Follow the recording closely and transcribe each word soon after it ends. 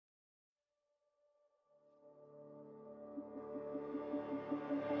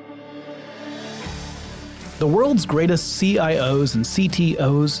The world's greatest CIOs and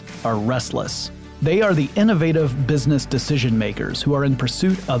CTOs are restless. They are the innovative business decision makers who are in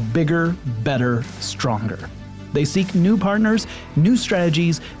pursuit of bigger, better, stronger. They seek new partners, new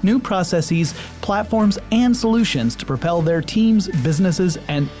strategies, new processes, platforms, and solutions to propel their teams, businesses,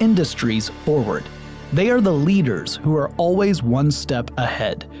 and industries forward. They are the leaders who are always one step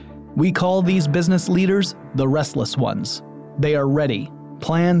ahead. We call these business leaders the restless ones. They are ready,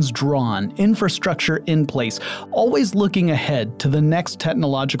 plans drawn, infrastructure in place, always looking ahead to the next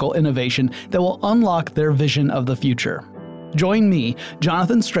technological innovation that will unlock their vision of the future. Join me,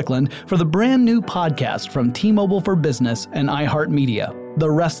 Jonathan Strickland, for the brand new podcast from T-Mobile for Business and iHeartMedia, The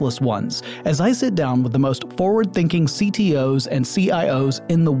Restless Ones, as I sit down with the most forward-thinking CTOs and CIOs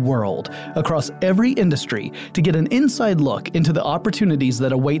in the world across every industry to get an inside look into the opportunities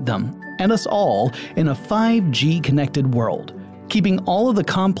that await them and us all in a 5G connected world. Keeping all of the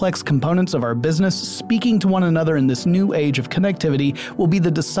complex components of our business speaking to one another in this new age of connectivity will be the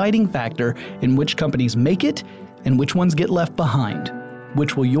deciding factor in which companies make it and which ones get left behind.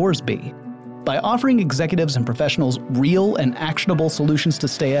 Which will yours be? By offering executives and professionals real and actionable solutions to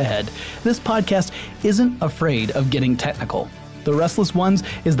stay ahead, this podcast isn't afraid of getting technical. The Restless Ones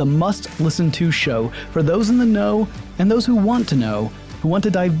is the must-listen-to show for those in the know and those who want to know, who want to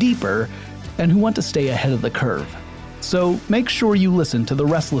dive deeper, and who want to stay ahead of the curve. So make sure you listen to The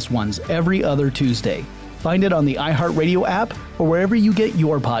Restless Ones every other Tuesday. Find it on the iHeartRadio app or wherever you get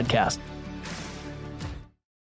your podcast.